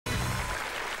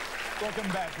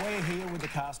Welcome back. We're here with the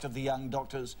cast of The Young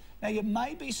Doctors. Now, you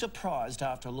may be surprised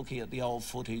after looking at the old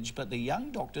footage, but The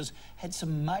Young Doctors had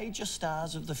some major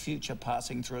stars of the future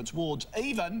passing through its wards,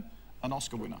 even an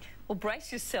Oscar winner. Well,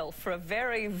 brace yourself for a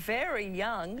very, very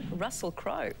young Russell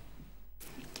Crowe.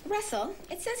 Russell,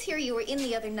 it says here you were in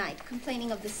the other night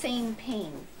complaining of the same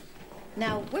pain.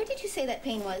 Now, where did you say that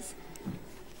pain was?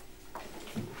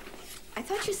 I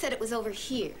thought you said it was over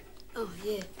here. Oh,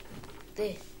 yeah.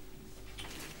 There.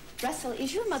 Russell,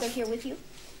 is your mother here with you?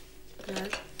 No.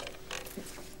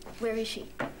 Where is she?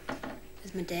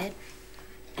 With my dad.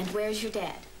 And where's your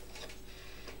dad?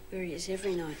 Where he is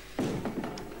every night.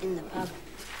 In the pub.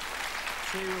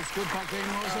 She was good back then,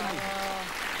 wasn't he?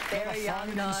 Very young,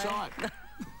 inside.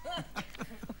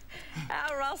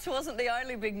 Our Russ wasn't the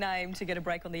only big name to get a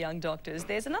break on The Young Doctors.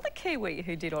 There's another Kiwi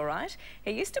who did all right.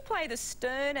 He used to play the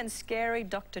stern and scary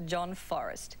Dr. John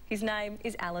Forrest. His name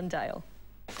is Alan Dale.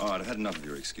 All right, I've had enough of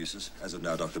your excuses. As of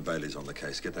now, Dr. Bailey's on the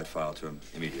case. Get that file to him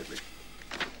immediately.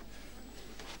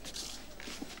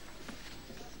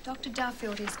 Dr.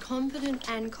 Duffield is competent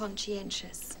and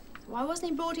conscientious. Why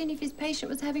wasn't he brought in if his patient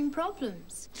was having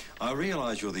problems? I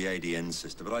realise you're the ADN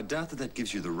sister, but I doubt that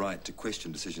gives you the right to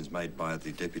question decisions made by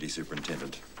the Deputy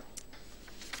Superintendent.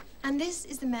 And this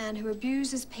is the man who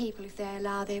abuses people if they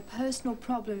allow their personal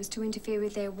problems to interfere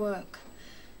with their work.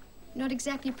 You're not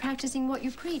exactly practicing what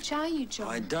you preach, are you, John?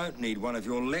 I don't need one of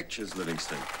your lectures,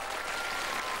 Livingston.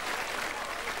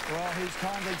 Well, he's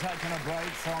kindly taken a break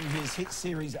from his hit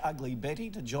series Ugly Betty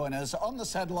to join us on the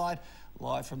satellite,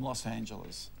 live from Los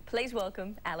Angeles. Please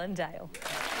welcome Alan Dale.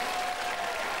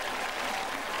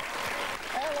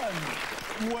 Alan,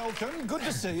 welcome. Good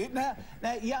to see you. Now,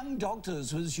 Young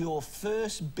Doctors was your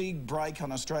first big break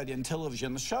on Australian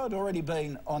television. The show had already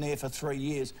been on air for 3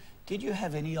 years. Did you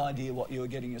have any idea what you were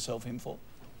getting yourself in for?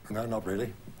 No, not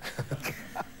really.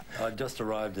 I just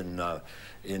arrived in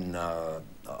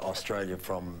Australia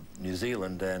from New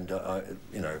Zealand, and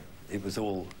you know, it was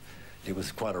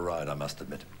quite a ride, I must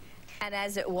admit. And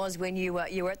as it was when you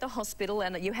were at the hospital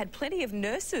and you had plenty of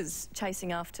nurses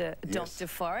chasing after Dr.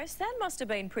 Forrest, that must have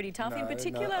been pretty tough. In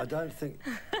particular, no, I don't think...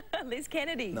 Liz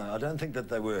Kennedy. No, I don't think that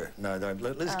they were. No,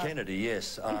 Liz Kennedy,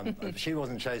 yes. She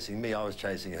wasn't chasing me, I was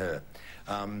chasing her.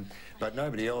 But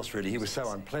nobody else, really. He was so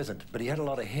unpleasant. But he had a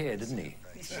lot of hair, didn't he?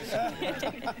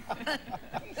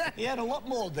 He had a lot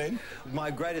more then. My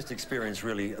greatest experience,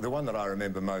 really, the one that I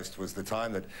remember most, was the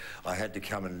time that I had to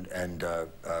come and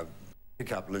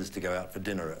pick up Liz to go out for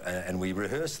dinner, and we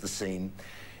rehearsed the scene,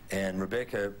 and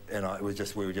Rebecca and I we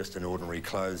were just in ordinary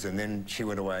clothes, and then she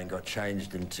went away and got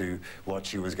changed into what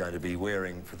she was going to be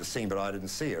wearing for the scene, but I didn't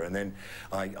see her. And then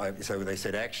so they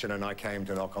said action, and I came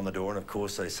to knock on the door, and of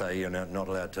course they say you're not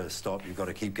allowed to stop, you've got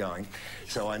to keep going.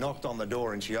 So I knocked on the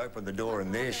door, and she opened the door,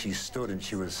 and there she stood, and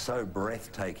she was so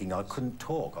breathtaking I couldn't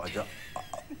talk. It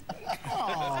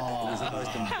was the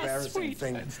most embarrassing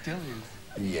thing. It still is.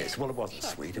 Yes, well, it wasn't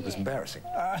sweet, it was embarrassing.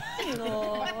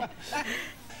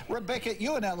 Rebecca,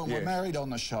 you and Alan were married on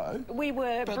the show. We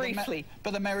were, briefly.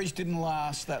 But the marriage didn't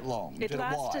last that long. It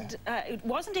lasted... it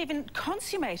wasn't even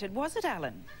consummated, was it,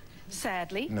 Alan?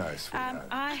 Sadly. No, sweetheart.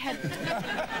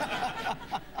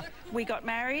 We got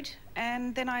married,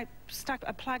 and then I stuck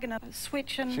a plug in a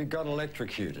switch and... She got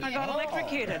electrocuted. I got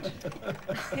electrocuted.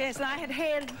 Yes, and I had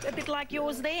hair a bit like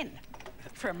yours then,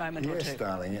 for a moment or two. Yes,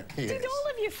 darling, yes. Did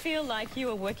all of you feel like you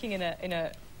were working in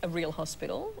a real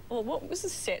hospital? Or what was the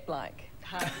set like?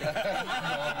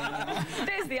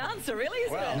 There's the answer, really,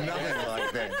 isn't it? Nothing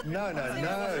like that.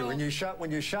 No. When you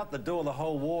shut the door, the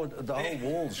whole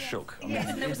walls shook. I mean,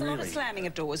 and there was a lot of slamming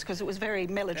of doors because it was very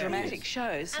melodramatic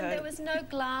shows. So. And there was no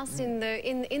glass in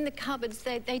the cupboards.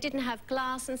 They didn't have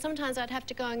glass, and sometimes I'd have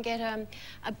to go and get a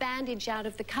bandage out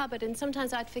of the cupboard, and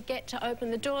sometimes I'd forget to open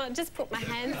the door and just put my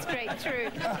hand straight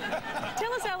through.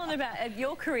 Tell us, Alan, about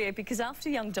your career, because after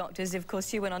Young Doctors, of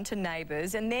course, you went on to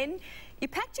Neighbours, and then you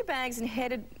packed your bags and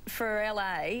headed for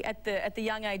LA at the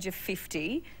young age of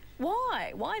 50.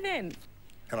 Why? Why then?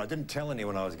 And I didn't tell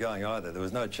anyone I was going either. There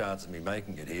was no chance of me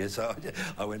making it here, so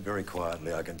I went very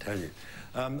quietly, I can tell you.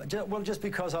 Well, just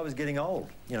because I was getting old,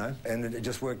 you know, and it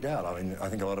just worked out. I mean, I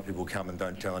think a lot of people come and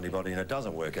don't tell anybody and it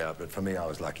doesn't work out, but for me, I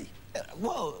was lucky.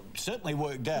 Well, it certainly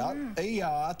worked out.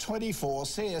 ER, 24,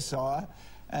 CSI,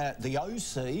 The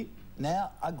OC, now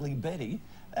Ugly Betty.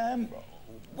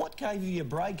 What gave you your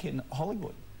break in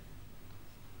Hollywood?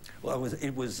 Well,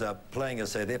 it was playing a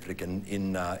South African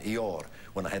in Eeyore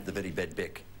when I had the very bad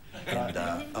back.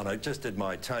 And I just did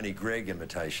my Tony Gregg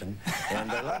imitation, and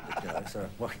they loved it, you know,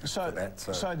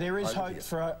 so there is hope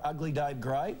for Ugly Dave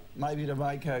Gray, maybe to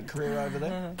make a career over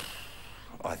there?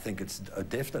 I think it's a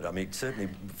definite. I mean, it certainly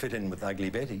fit in with Ugly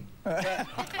Betty.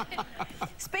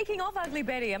 Speaking of Ugly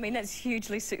Betty, I mean, that's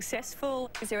hugely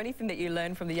successful. Is there anything that you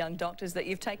learned from the young doctors that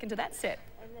you've taken to that set?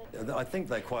 I think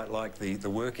they quite like the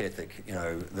work ethic, you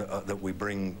know, that we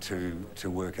bring to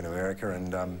work in America,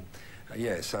 and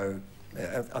yeah, so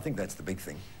I think that's the big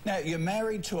thing. Now, you're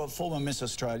married to a former Miss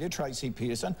Australia, Tracy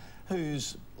Pearson,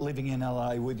 who's living in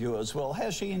LA with you as well.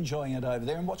 How's she enjoying it over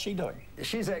there, and what's she doing?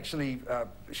 She's actually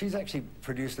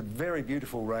produced a very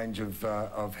beautiful range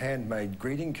of handmade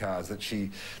greeting cards that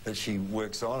she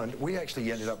works on, and we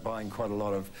actually ended up buying quite a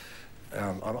lot of.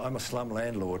 I'm a slum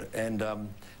landlord, and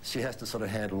she has to sort of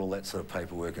handle all that sort of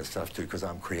paperwork and stuff too, because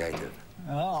I'm creative.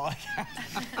 Oh.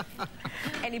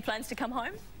 Any plans to come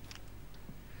home?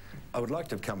 I would like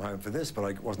to have come home for this, but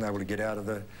I wasn't able to get out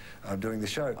of doing the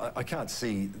show. I can't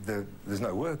see there's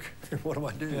no work. What do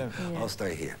I do? Yeah. I'll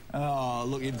stay here. Oh,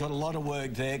 look, you've got a lot of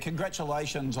work there.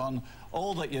 Congratulations on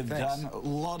all that you've done. A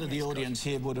lot of the audience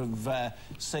here would have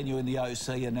seen you in the OC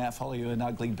and now follow you in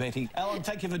Ugly Betty. Alan,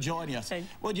 thank you for joining us.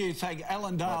 Would you thank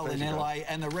Alan Dale in LA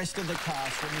and the rest of the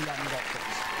cast from The Young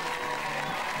Doctors?